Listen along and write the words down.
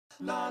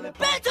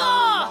Better!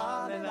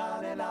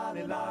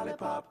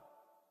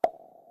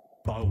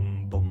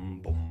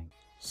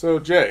 So,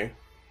 Jay,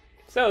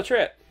 So,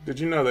 Trip, did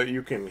you know that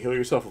you can heal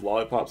yourself with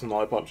lollipops and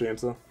lollipop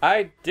chainsaw?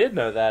 I did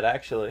know that,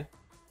 actually.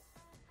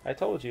 I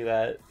told you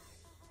that.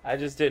 I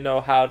just didn't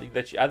know how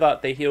I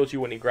thought they healed you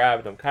when you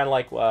grabbed them. Kind of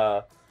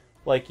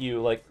like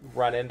you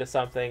run into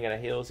something and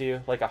it heals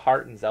you. Like a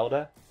heart in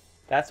Zelda.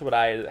 That's what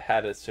I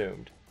had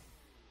assumed.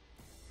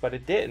 But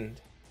it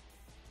didn't.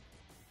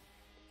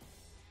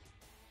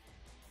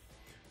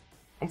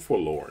 I'm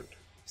forlorn.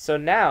 So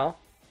now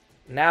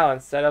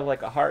instead of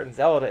like a heart in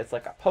Zelda, it's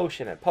like a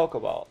potion in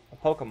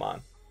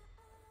Pokemon.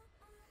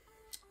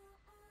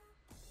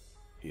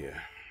 Yeah.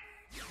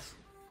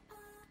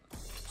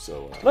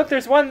 So, Look,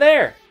 there's one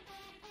there!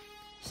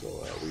 So,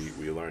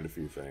 we learned a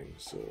few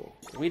things, so...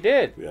 We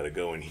did. We gotta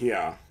go in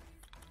here.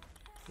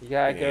 You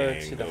gotta go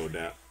and to go the...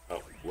 down.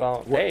 Oh,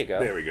 Well, there you go.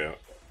 There we go.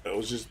 It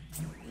was just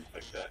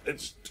like that.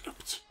 It's...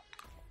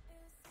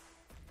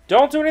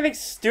 Don't do anything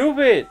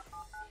stupid!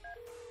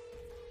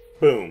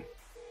 Boom.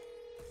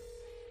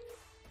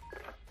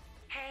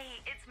 Hey,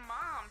 it's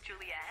Mom,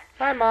 Juliet.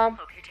 Hi, Mom.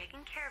 Hope you're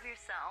taking care of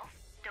yourself.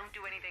 Don't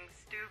do anything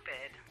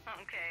stupid,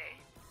 okay?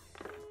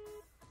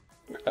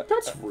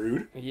 That's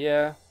rude.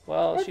 Yeah,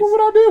 well, Like, she's... what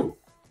would I do?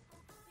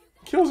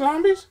 Kill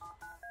zombies?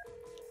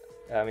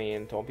 I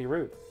mean, don't be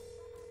rude.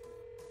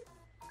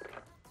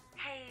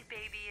 Hey,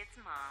 baby, it's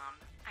Mom.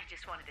 I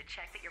just wanted to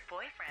check that your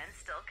boyfriend's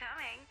still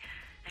coming.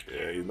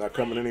 Yeah, he's not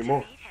coming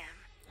anymore.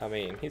 I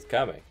mean, he's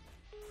coming.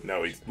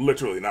 No, he's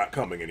literally not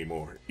coming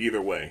anymore.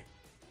 Either way.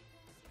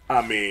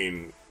 I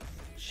mean...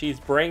 She's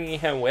bringing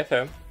him with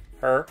him.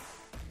 Her.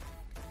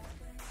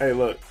 Hey,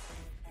 look.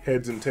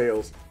 Heads and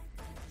tails.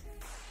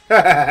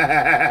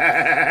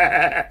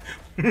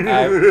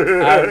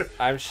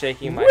 I'm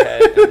shaking my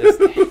head in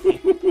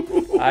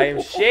disdain. I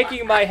am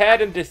shaking my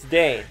head in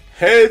disdain.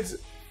 Heads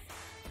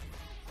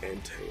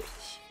and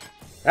tails.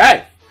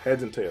 Hey!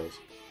 Heads and tails.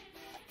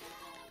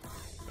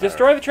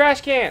 Destroy the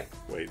trash can!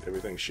 Wait,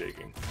 everything's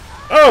shaking.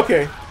 Oh,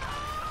 okay.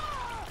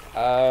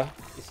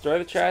 Destroy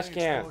the trash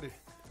can.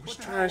 Where's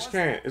trash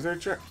can? Is there a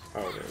trash?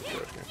 Oh, there's a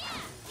trash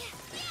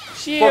can.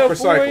 Shield, Fuck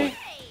recycling. boy!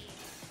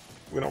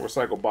 We don't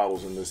recycle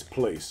bottles in this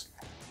place.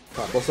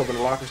 Can I bust open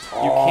the lockers?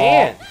 You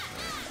can!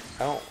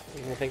 I don't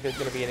even think there's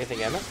gonna be anything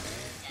in it.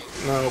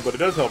 No, but it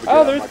does help.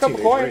 Oh, there's a couple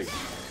coins.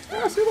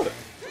 Yeah, see what?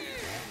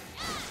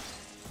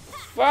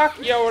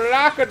 Fuck your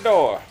locker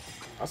door!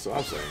 That's what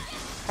I'm saying.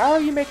 How are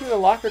you making the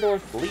locker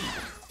doors bleed?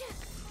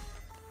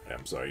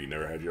 I'm sorry, you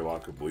never had your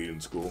locker bleed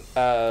in school?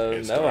 No,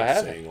 I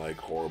haven't. Saying, like,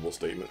 horrible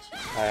statements?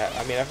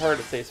 I mean, I've heard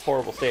it say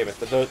horrible statements,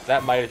 but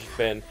that might have just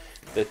been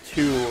the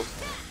two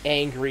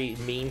angry,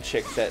 mean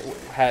chicks that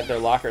had their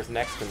lockers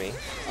next to me.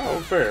 Oh,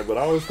 fair, but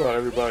I always thought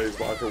everybody's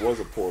locker was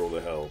a portal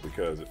to hell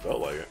because it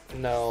felt like it.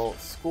 No,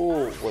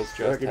 school was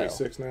Did I just give hell. you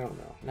 6 now?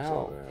 No.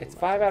 No, it's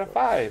 5 out of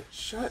 5.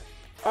 Shut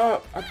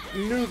up. I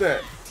knew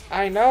that.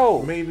 I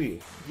know.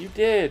 Maybe. You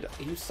did.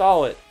 You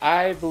saw it.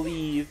 I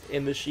believe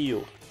in the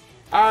shield.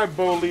 I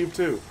believe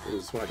too. Is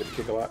this when I get to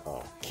kick a lot?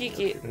 Oh. Kick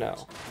it.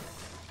 No.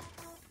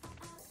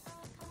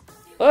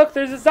 Look,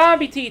 there's a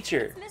zombie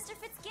teacher. Mr.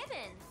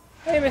 Fitzgibbon.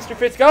 Hey, Mr.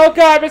 Fitzgibbon. Oh,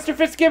 God, Mr.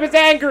 Fitzgibbon's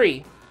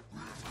angry.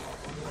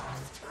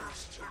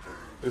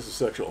 This is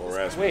sexual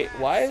harassment. Wait,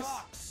 why is...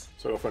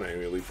 So go find an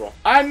enemy leapfrog.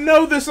 I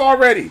know this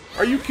already!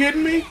 Are you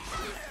kidding me?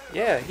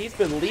 Yeah, he's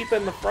been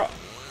leaping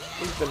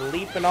He's been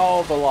leaping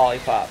all the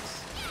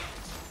lollipops.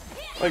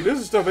 Like, this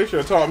is stuff they should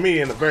have taught me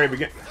in the very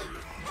beginning.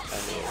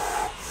 I mean,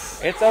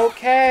 it's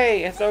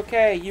okay. It's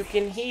okay. You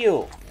can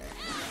heal.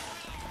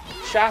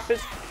 Chop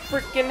his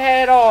freaking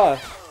head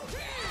off.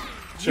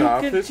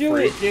 Chop his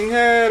freaking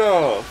head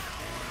off.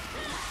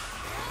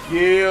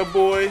 Yeah,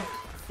 boy.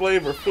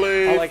 Flavor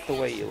Flav. I like the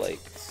way you, like,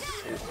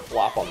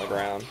 flop on the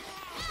ground.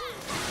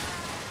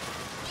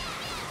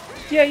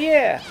 Yeah,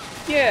 yeah.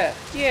 Yeah,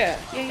 yeah,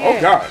 yeah, yeah.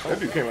 Oh, God. That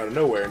dude came out of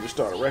nowhere and just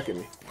started wrecking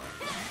me.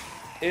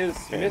 Is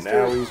And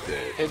now he's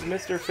dead. Is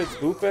Mr.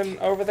 Fitzboopin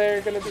over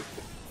there gonna be...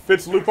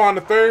 Fitzlupin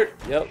the third?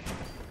 Yep.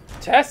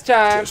 Test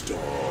time! Just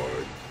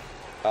hard.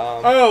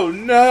 Um, Oh,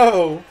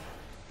 no.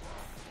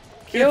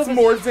 Kill It's the-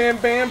 more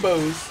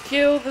Zambambos.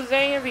 Kill the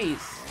zombies!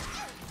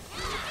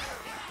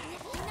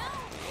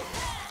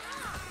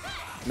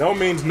 No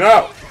means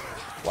no.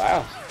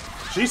 Wow.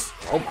 She's...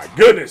 Oh, my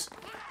goodness.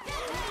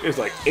 It's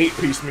like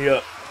 8-piece me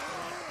up.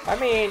 I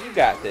mean, you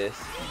got this.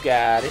 You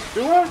got it.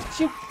 Do I?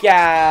 You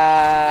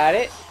got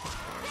it.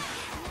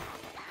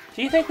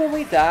 Do you think when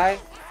we die,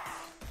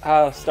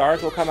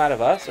 stars will come out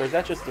of us, or is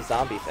that just a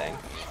zombie thing?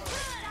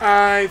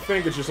 I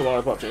think it's just a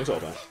lollipop chainsaw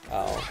thing.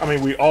 Oh. I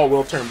mean, we all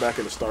will turn back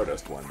into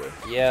Stardust one day.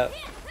 Yep.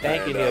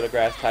 Thank you, And, Neil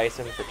deGrasse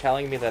Tyson, for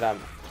telling me that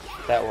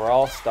we're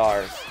all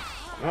stars.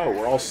 No,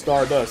 we're all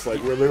Stardust.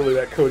 Like, we're literally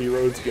that Cody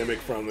Rhodes gimmick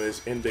from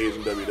his end days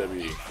in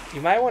WWE.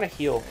 You might want to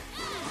heal.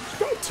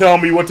 Don't tell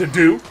me what to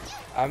do.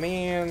 I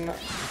mean,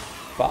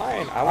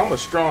 fine. I'm a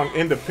strong,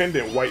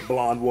 independent, white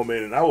blonde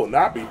woman, and I will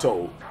not be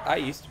told. I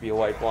used to be a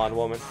white blonde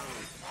woman.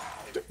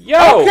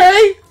 Yo!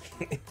 Okay!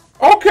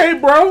 Okay,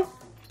 bro!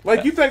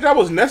 Like, you think that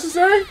was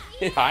necessary?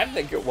 I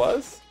think it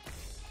was.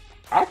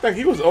 I think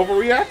he was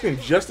overreacting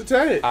just a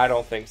tad. I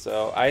don't think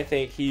so. I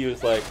think he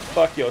was like,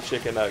 fuck your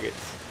chicken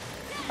nuggets.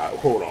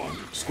 Hold on.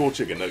 School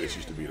chicken nuggets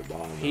used to be the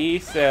bomb. He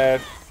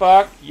said,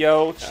 fuck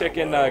yo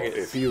chicken nuggets.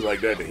 If he was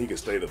like that, then he could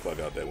stay the fuck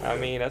out that window. I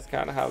mean, that's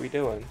kind of how we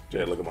doing.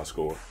 Jay, look at my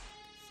score.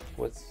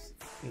 What's...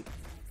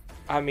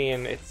 I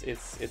mean,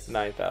 it's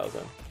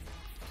 9,000.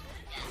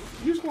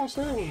 You just gonna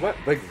say it with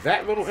like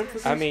that little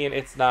emphasis? I mean,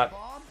 it's not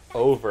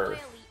over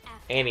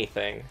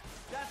anything.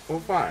 Well,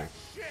 fine.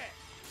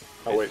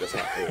 Oh wait, that's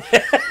not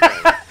it.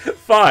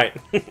 Fine.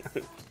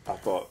 I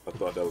thought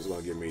that was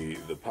gonna give me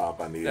the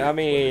pop I needed. I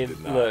mean,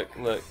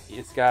 look,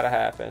 it's gotta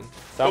happen.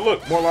 Oh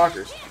look, more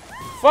lockers.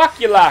 Fuck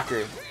your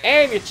lockers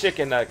and your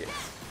chicken nuggets.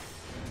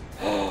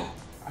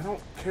 I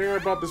don't care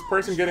about this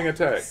person getting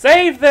attacked.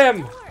 Save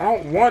them! I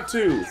don't want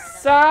to.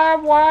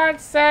 Someone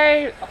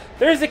save...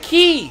 There's a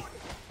key!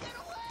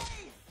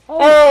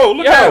 Oh,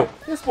 look out!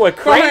 This boy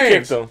crane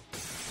kicked him.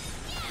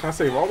 Can I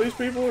save all these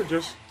people or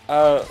just...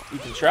 You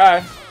can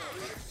try.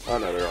 Oh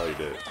no, they're already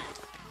dead.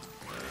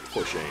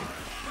 For shame.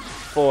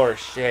 For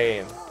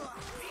shame.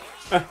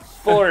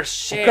 For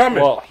shame.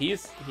 Coming. Well, you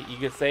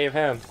can save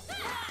him.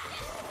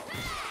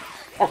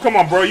 Oh, come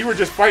on, bro. You were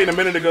just fighting a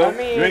minute ago. I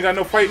mean, you ain't got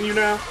no fighting you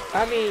now?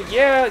 I mean,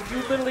 yeah,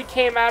 you literally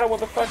came at him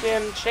with a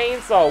fucking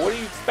chainsaw. What do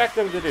you expect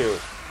him to do?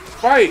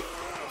 Fight!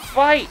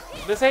 Fight!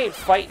 This ain't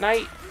fight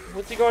night.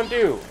 What's he gonna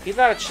do? He's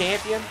not a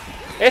champion.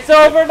 It's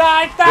over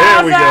 9,000!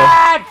 There we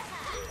go.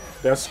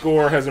 That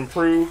score has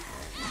improved.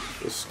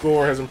 The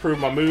score has improved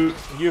my mood.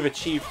 You've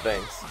achieved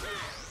things.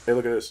 Hey,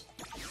 look at this.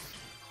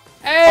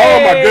 Hey!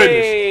 Oh my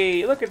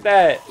goodness! Look at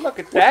that! Look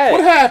at that!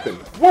 What happened?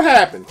 What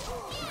happened?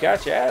 You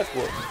got your ass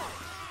whooped.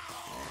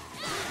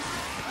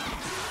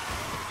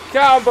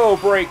 Combo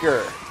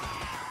breaker!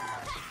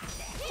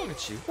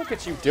 Look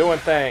at you doing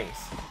things.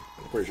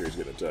 I'm pretty sure he's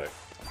getting attacked.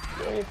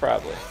 I mean,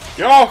 probably.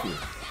 Get off me!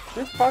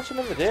 Just punch him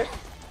in the dick.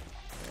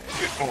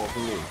 Get off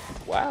me.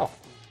 Wow.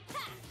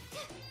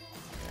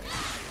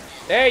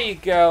 There you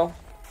go.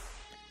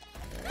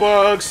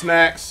 Bug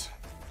snacks.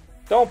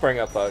 Don't bring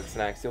up Bug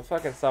Snacks. You'll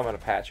fucking summon a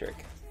Patrick.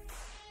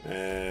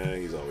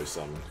 He's always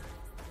summoned.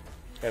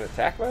 In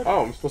attack mode?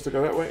 Oh, I'm supposed to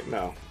go that way?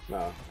 No.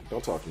 No.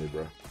 Don't talk to me,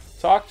 bro.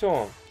 Talk to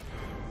him.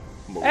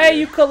 Hey, Hey,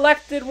 you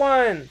collected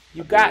one!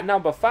 You got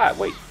number 5.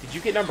 Wait, did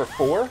you get number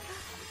 4?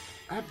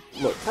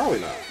 Look, probably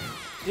not.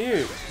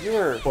 Dude, you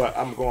were... But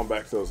I'm going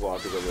back to those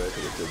lockers over there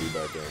because it could be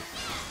back there.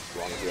 As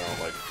long as they don't,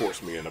 like,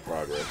 force me into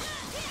progress.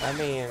 I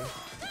mean...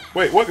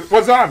 Wait,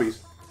 what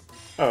zombies?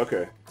 Oh,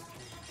 okay.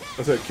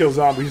 I said kill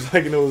zombies,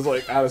 like, and it was,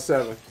 like, out of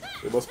 7.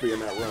 They must be in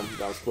that room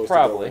that I was supposed to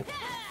go in.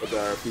 But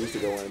I refuse to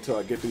go in until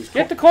I get these...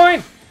 Get the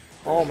coin!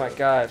 Oh my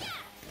god.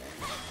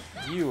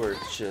 You were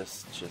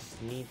just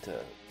need to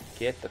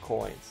get the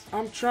coins.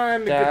 I'm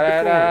trying to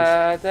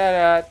get the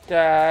coins.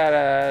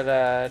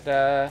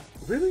 Da.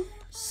 Really?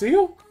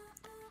 Seal?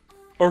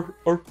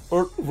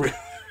 Really?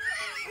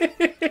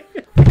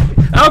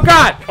 Oh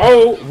god!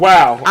 Oh,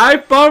 wow. I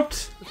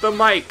bumped the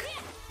mic.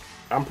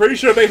 I'm pretty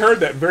sure they heard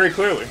that very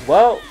clearly.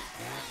 Well,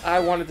 I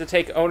wanted to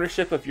take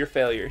ownership of your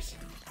failures.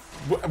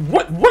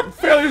 What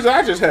failures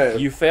I just had?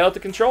 You failed to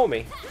control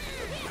me.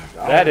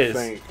 That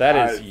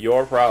is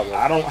your problem.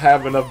 I don't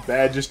have enough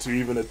badges to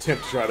even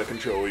attempt to try to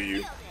control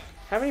you.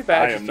 How many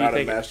badges I am not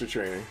a master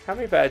trainer. How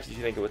many badges do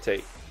you think it would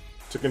take?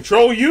 To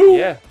control you?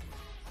 Yeah.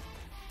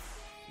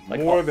 Like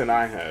more than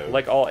I have.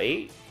 Like all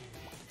 8?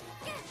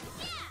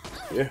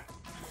 Yeah.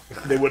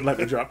 They wouldn't let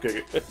me drop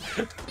kick it.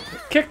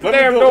 Kick the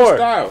damn door.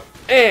 Style.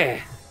 Eh. I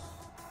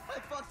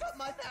fucked up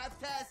my math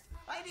test.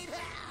 I need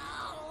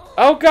help.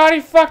 Oh god, he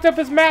fucked up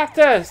his math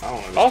test. I don't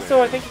understand.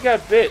 Also, I think he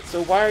got bit,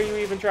 so why are you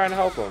even trying to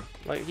help him?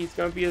 Like, he's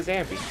gonna be a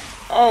Zambi.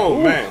 Oh,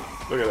 Ooh. man.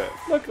 Look at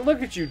that.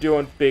 Look at you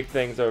doing big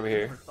things over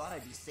here. Never thought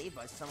I'd be saved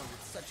by someone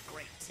with such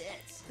great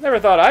tits. Never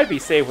thought I'd be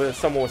saved with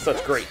someone with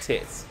such great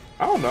tits.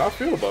 I don't know how I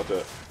feel about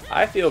that.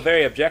 I feel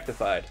very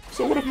objectified.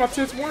 So what if my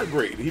tits weren't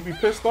great? He'd be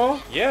pissed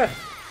off? Yeah.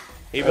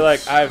 He'd be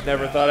like, I've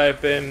never thought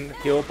I've been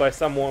killed by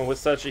someone with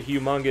such a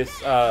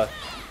humongous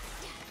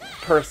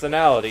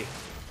personality.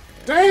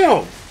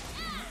 Damn!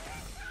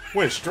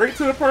 Went straight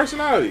to the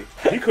personality.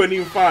 He couldn't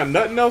even find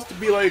nothing else to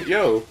be like,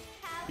 yo,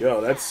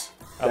 that's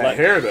that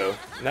hair though.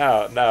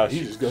 No.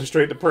 He just goes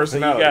straight to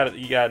personality.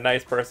 You got a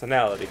nice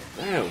personality.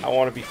 Damn. I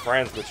want to be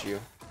friends with you.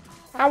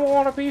 I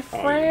want to be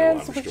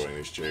friends I'm with destroying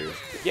these chairs.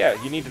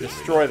 Yeah, you need to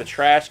destroy the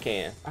trash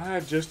can. I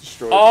just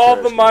destroyed All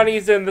the the trash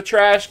money's in the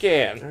trash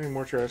can. Can. How many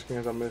more trash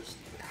cans I missed?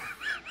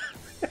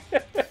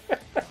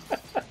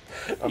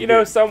 You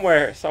know,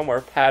 somewhere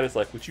Pat is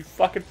like, would you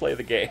fucking play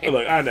the game?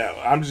 Look, I know.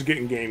 I'm just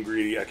getting game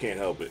greedy. I can't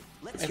help it.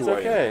 It's who I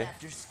am. okay.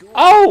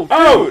 Oh,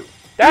 dude!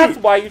 That's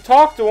why you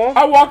talked to him.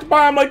 I walked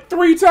by him like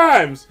 3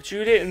 times. But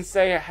you didn't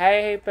say,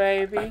 hey,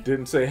 baby. I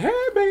didn't say, hey,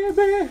 baby,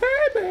 hey,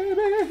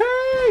 baby,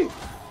 hey.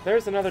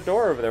 There's another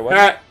door over there.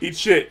 What? Eat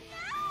shit.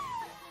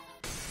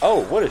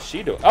 Oh, what is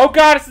she doing? Oh,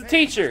 God, it's the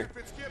teacher.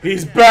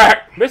 He's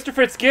back. Mr.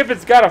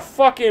 Fitzgibbon's got a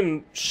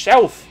fucking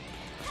shelf.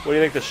 What do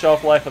you think the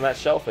shelf life on that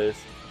shelf is?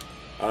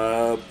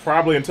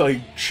 Probably until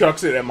he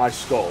chucks it at my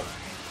skull.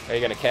 Are you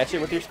gonna catch it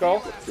with your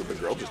skull? Did the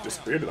girl just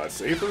disappear? Did I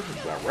save her?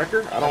 Did I wreck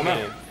her? I don't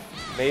know.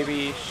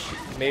 Maybe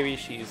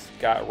she's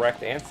got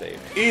wrecked and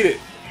saved. Eat it.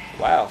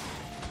 Wow.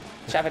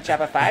 Choppa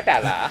choppa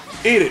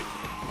 $5. Eat it.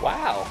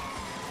 Wow.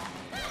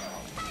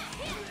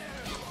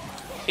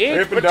 Hurry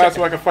up and die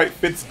so I can fight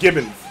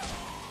Fitzgibbon.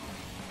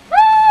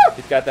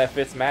 He's got that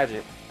Fitz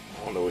magic.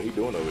 I don't know what he's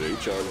doing over there.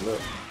 He's charging up.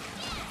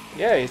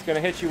 Yeah, he's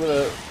gonna hit you with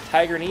a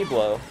tiger knee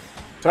blow.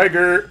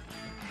 Tiger.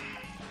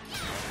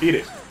 Eat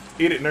it.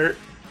 Eat it, nerd.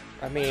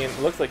 I mean, it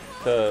looks like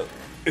the...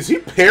 Is he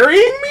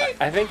parrying me?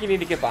 I think you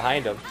need to get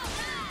behind him.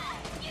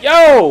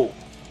 Yo!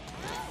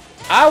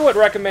 I wouldn't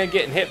recommend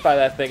getting hit by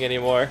that thing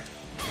anymore.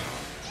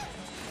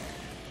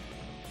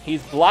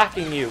 He's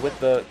blocking you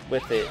with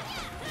it.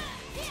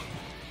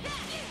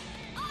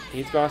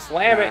 He's gonna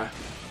slam it.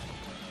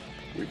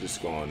 We're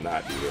just gonna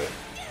not do that.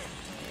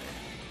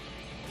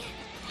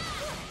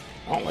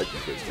 I don't like the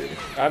Fitzgibbon.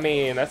 I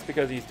mean, that's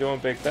because he's doing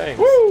big things.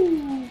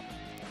 Woo!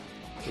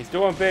 He's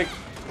doing big...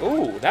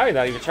 Ooh, now he's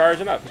not even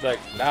charging up. He's like,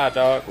 nah,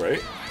 dog.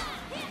 Right?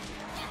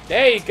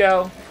 There you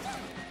go.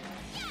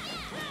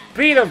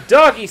 Beat him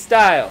doggy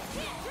style.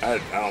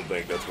 I don't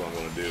think that's what I'm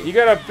gonna do.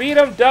 You're gonna beat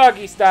him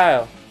doggy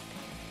style.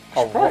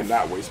 I should probably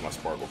not waste my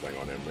sparkle thing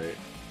on him, mate.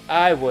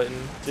 I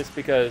wouldn't, just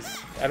because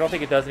I don't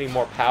think it does any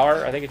more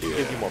power. I think it just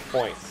gives you more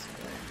points.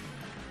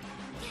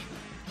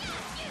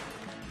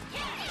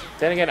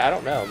 Then again, I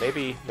don't know.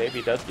 Maybe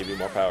it does give you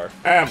more power.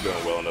 I'm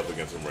doing well enough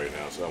against him right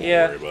now, so I won't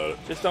worry about it.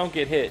 Just don't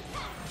get hit.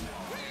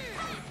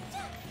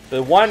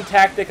 The one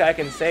tactic I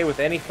can say with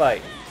any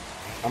fight.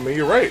 I mean,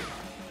 you're right.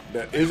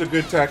 That is a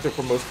good tactic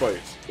for most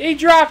fights. He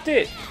dropped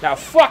it. Now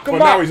fuck him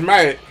but up. Now he's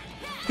mad.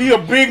 He a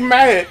big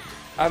mad.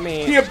 I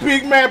mean, he a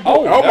big mad boy.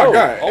 Oh, oh no. my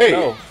god. Oh, hey.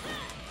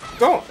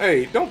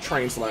 no. Don't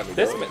train slap me,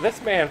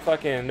 this man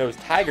fucking knows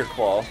Tiger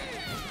Claw.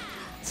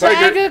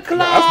 Tiger Claw.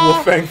 No,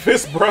 that's Wolfang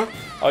Fist, bro.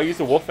 Oh, you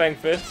use a Wolfang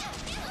Fist?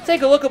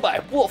 Take a look at my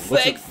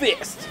Wolfang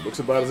Fist. Looks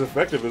about as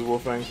effective as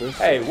Wolfang Fist.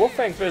 Hey,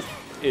 Wolfang Fist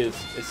is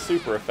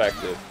super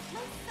effective.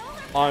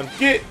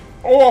 Get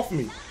off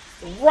me.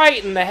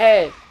 Right in the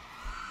head.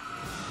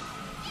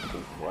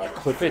 Well, I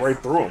clipped right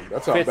through him.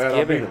 That's how bad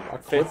I beat him.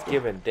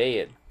 Fitzgibbon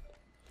dead.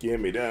 Give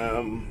me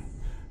them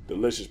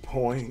delicious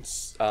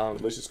points.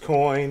 Delicious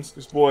coins.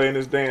 This boy in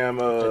his damn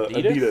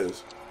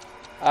Adidas.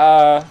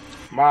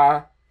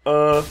 My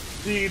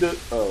Adidas.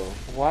 Oh.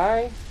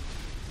 Why?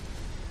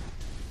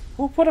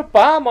 Who put a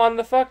bomb on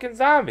the fucking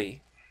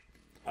zombie?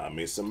 I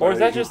mean, somebody. Or is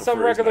that just some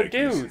regular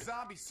dude? The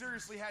zombie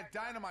seriously had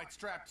dynamite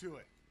strapped to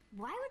it.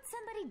 Why would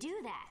somebody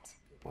do that?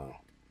 Wow.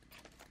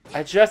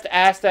 I just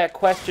asked that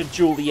question,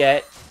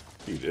 Juliet.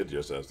 You did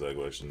just ask that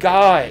question.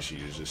 God. She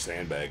is just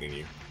sandbagging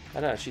you.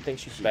 I know, she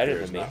thinks she's better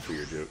than me. Not for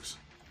your jokes.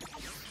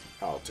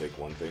 I'll take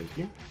one, thank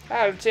you.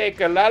 I'll take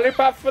a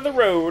lollipop for the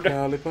road.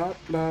 Lollipop,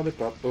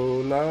 lollipop,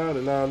 oh,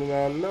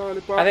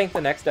 lollipop. I think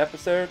the next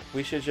episode,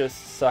 we should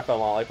just suck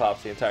on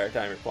lollipops the entire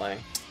time you're playing.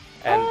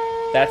 And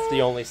that's the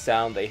only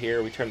sound they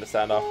hear. We turn the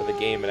sound off for the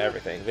game and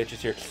everything. They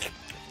just hear...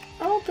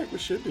 I don't think we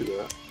should do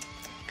that.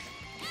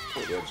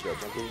 Oh, yeah, just got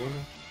jump over.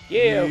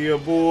 Yeah. Yeah,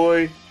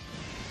 boy.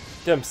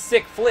 Them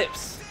sick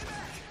flips.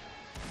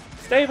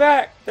 Stay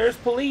back. There's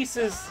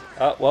polices.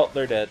 Oh, well,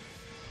 they're dead.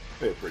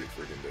 They're pretty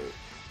freaking dead.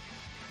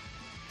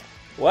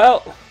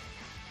 Well,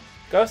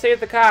 go save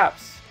the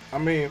cops. I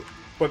mean,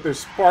 but there's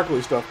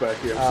sparkly stuff back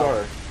here.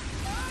 I'm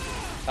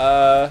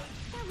sorry.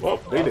 Well,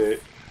 they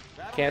did.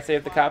 Can't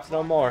save the cops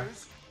no more.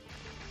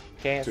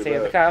 Can't Too save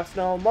bad. the cops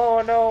no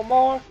more, no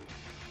more.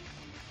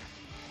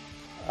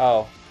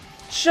 Oh.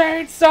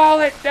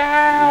 Chainsaw it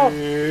down!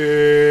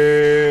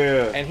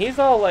 Yeah. And he's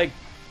all like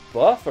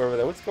buff over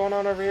there. What's going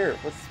on over here?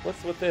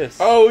 What's with this?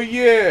 Oh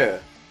yeah.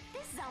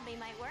 This zombie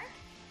might work.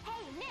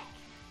 Hey, Nick,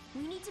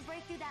 we need to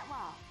break through that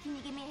wall. Can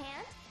you give me a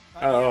hand?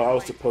 Oh, I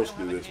was supposed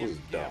to do this. This was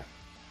dumb.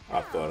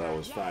 I thought I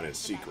was finding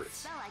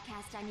secrets. The spell I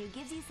cast on you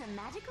gives you some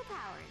magical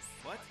powers.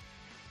 What?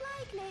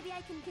 Like maybe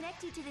I can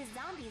connect you to this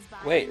zombie's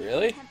body. Wait, and you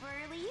really? can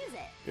temporarily use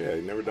it. Yeah,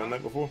 you never done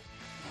that before?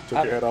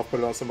 Took your head off, put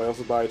it on somebody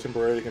else's body,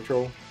 temporarily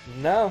control?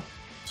 No.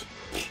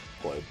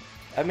 Play.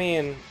 I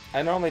mean,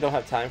 I normally don't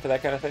have time for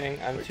that kind of thing.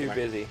 I'm Wait, too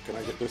busy. Can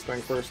I get this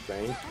thing first?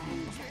 Thank you.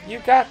 You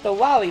got the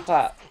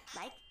lollipop.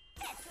 Like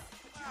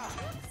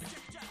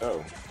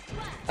Oh.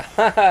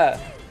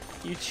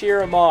 You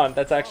cheer him on.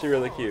 That's actually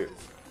really cute.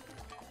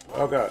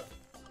 Oh god.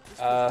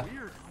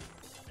 Weird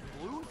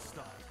balloon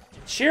stuff.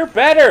 Cheer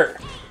better.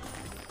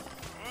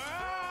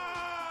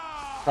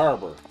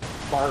 Harbor.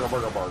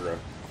 Barga.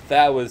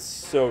 That was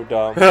so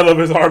dumb. I love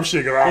his arm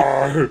shaking.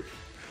 Oh,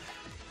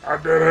 I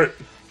did it.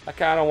 I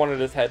kind of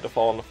wanted his head to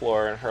fall on the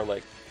floor and her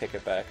like pick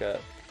it back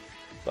up,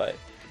 but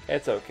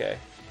it's okay.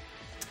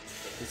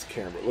 This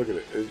camera, look at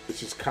it. It's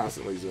just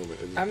constantly zooming.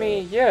 It's I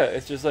mean, yeah,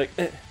 it's just like.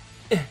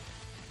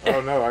 oh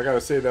no, I gotta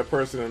save that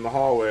person in the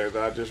hallway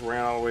that I just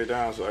ran all the way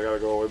down, so I gotta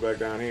go all the way back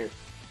down here.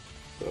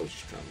 So I was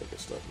just trying to look at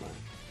stuff,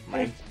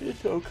 man.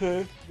 It's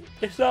okay.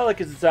 It's not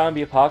like it's a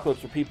zombie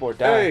apocalypse where people are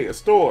dying. Hey, a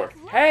store.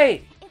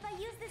 Hey! if I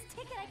use this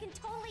ticket, I can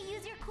totally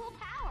use your cool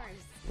powers.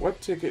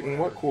 What ticket and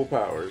what cool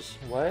powers?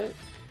 What?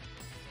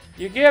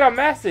 You get a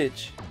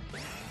message.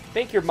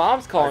 think your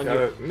mom's I calling got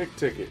you. a Nick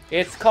ticket.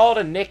 It's called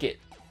a nicket.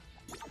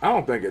 I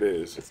don't think it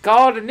is. It's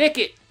called a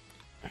nicket.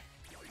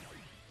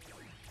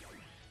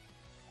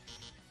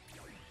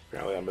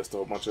 Apparently I missed a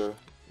whole bunch of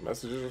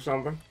messages or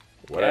something.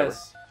 Whatever.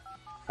 Yes.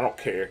 I don't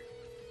care.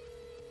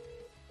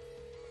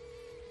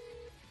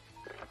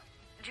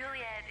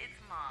 Juliet, it's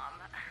Mom.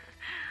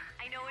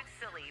 I know it's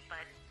silly,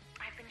 but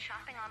I've been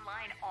shopping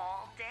online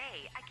all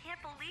day. I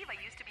can't believe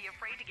I used to be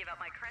afraid to give out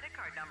my credit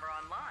card number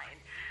online.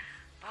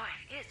 Boy,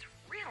 it's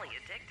really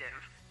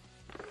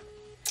addictive.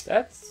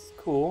 That's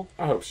cool.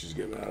 I hope she's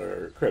giving out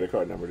her credit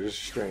card number to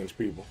just strange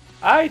people.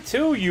 I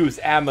too use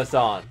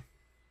Amazon.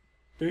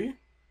 Do you?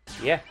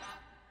 Yeah.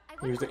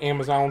 Use the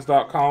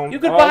Amazons.com. You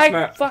could Oh, buy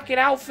snap. fucking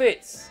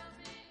outfits.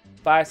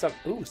 Buy some.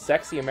 Ooh,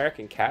 sexy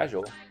American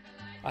casual.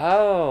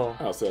 Oh.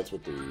 Oh, so that's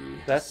what the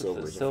That's what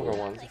the silvers are silver for.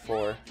 ones are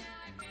for.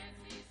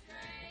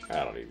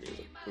 I don't even use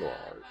it. Nor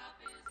art.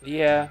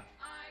 Yeah.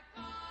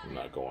 I'm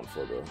not going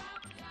for the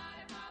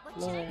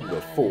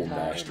full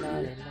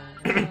master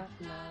here.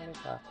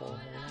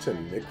 To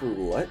Nick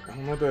Roulette? I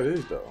don't know what that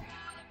is though.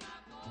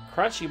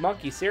 Crunchy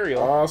monkey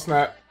cereal. Oh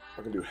snap!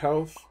 I can do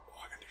health. Oh,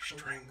 I can do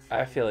strength.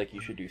 I feel like you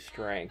should do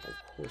strength.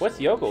 course What's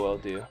I yoga wish. will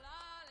do?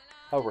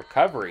 Oh,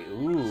 recovery.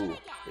 Ooh.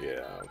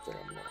 Yeah, I don't think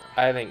I'm gonna.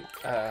 I think,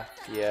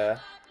 yeah.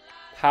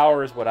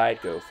 Power is what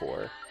I'd go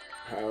for.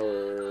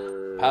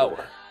 Power.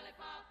 Power.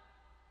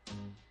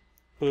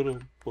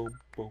 Boom, boom,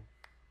 boom.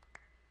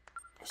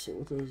 So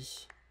what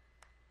does?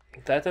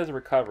 That does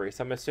recovery,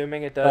 so I'm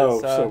assuming it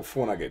does. Oh, so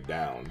for when I get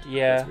down,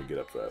 yeah. lets me get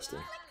up faster.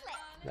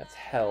 That's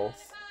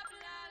health.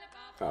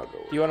 I'll go.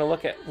 Do you want to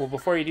look at? Well,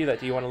 before you do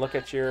that, do you want to look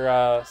at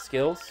your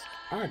skills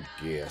I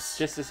guess.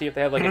 just to see if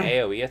they have like an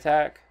AOE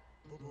attack?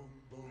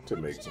 To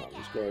make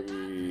zombies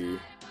groggy.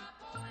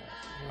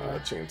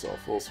 Chainsaw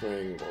full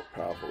swing, more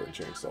powerful than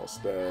chainsaw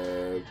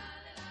stab.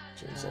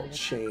 Chainsaw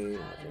chain.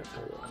 I can't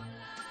throw that.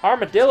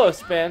 Armadillo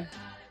spin.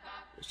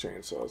 This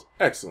chainsaw's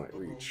excellent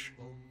reach.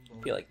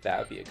 I feel like that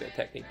would be a good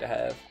technique to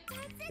have.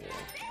 Yeah.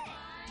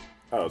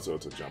 Oh, so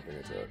it's a jumping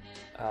attack.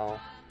 Oh.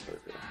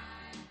 Okay.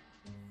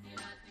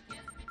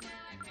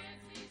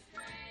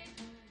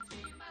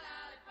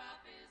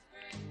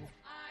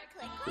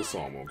 This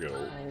song won't get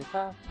old.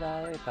 Lollipop,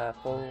 lollipop,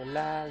 oh,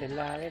 lolly,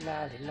 lolly,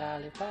 lolly,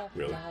 lollipop,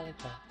 Really?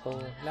 lollipop, oh,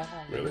 lolly,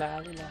 Really?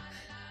 lolly,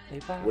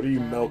 lollipop, What are you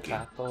milking?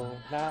 lollipop, oh,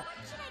 lo-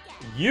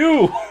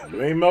 You!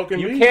 You ain't milking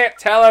You me? can't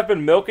tell I've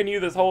been milking you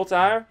this whole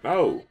time?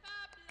 No.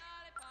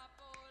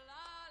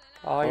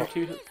 Oh, you're Oh.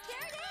 too...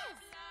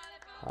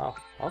 Oh,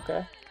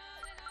 okay.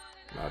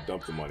 Nah,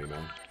 dump the money,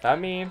 man. I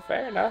mean,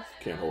 fair enough.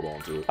 Can't hold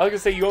on to it. I was gonna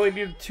say you only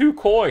needed 2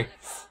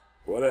 coins.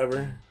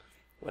 Whatever.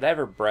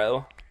 Whatever,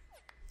 bro.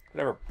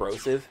 Whatever,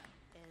 brosive.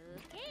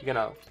 You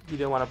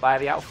didn't want to buy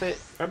the outfit?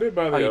 I did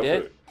buy the Oh, you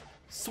outfit. did?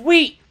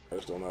 Sweet! I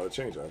just don't know how to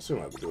change it. I assume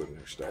I have to do it in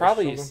their stash.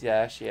 Probably or something.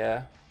 stash,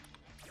 yeah.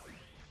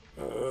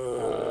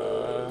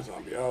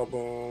 Zombie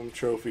album,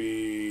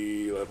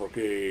 trophy, Lollipop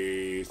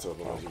case,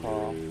 something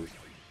else.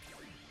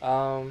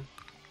 Oh.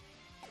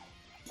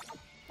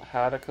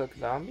 How to cook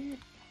zombie?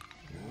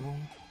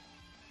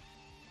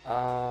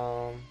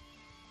 No.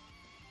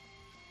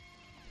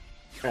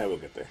 Yeah, we'll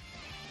get there.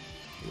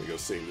 Let me go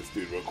save this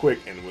dude real quick,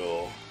 and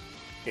we'll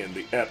end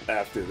the ep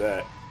after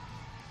that.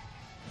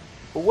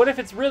 But what if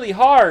it's really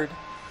hard?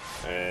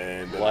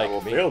 And then Like I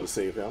will me. fail to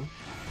save him.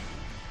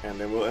 And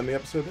then we'll end the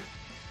episode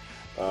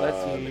there.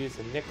 Let's use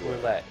a Nick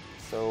Roulette.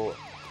 So,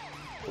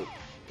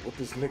 What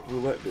does Nick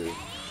Roulette do?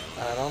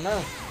 I don't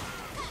know.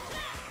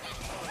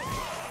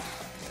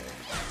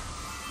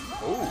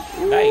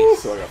 Ooh, Ooh,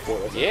 nice. So I got 4.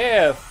 That's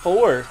Yeah,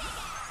 4.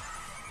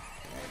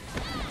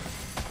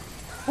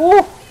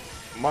 Whew.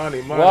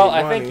 Money, money, Well,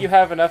 money. I think you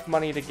have enough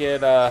money to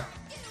get that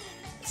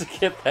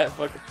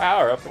fucking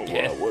power up Oh,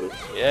 again. well, I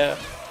would've. Yeah.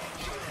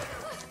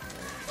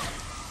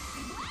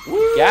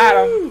 Woo!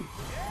 Got him.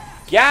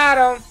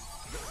 Got him.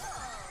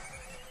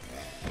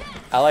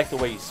 I like the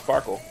way you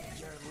sparkle.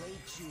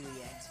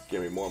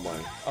 Give me more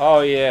money.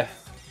 Oh yeah.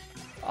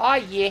 Oh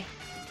yeah.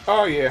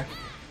 Oh, yeah.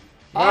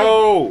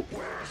 No!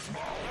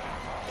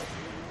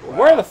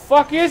 Where the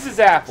fuck is his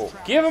apple?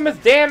 Give him his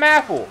damn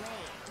apple.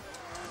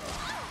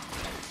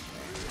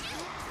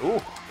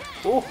 Ooh.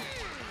 Ooh.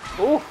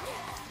 Ooh.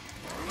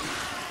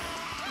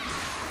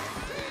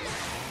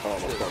 Oh,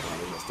 my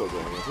fucking is still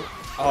going, is it?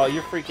 Oh,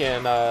 you're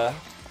freaking,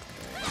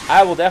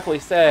 I will definitely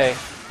say,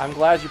 I'm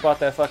glad you bought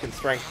that fucking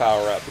strength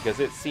power up because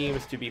it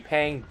seems to be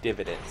paying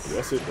dividends.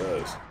 Yes, it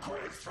does.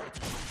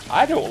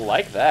 I don't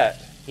like that.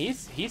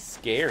 He's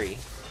scary.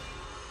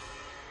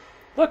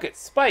 Look at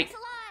Spike.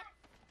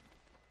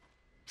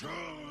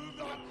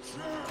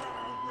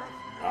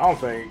 I don't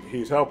think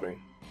he's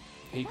helping.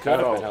 He could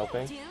have Oh. been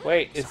helping.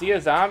 Wait, is he a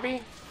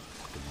zombie?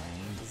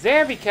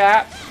 Zombie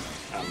cap.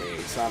 I mean,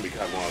 Zombie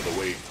Cop wanted to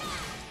wait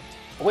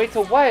Wait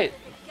till what?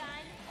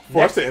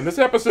 for us to end this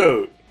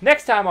episode.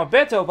 Next time on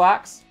Bento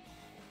Box.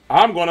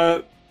 I'm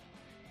gonna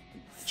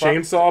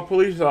chainsaw a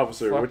police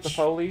officer, fuck which the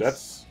police?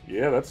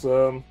 that's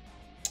Well,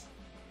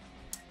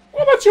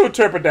 let you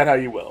interpret that how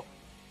you will.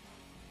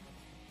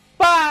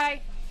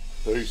 Bye.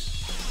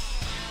 Peace.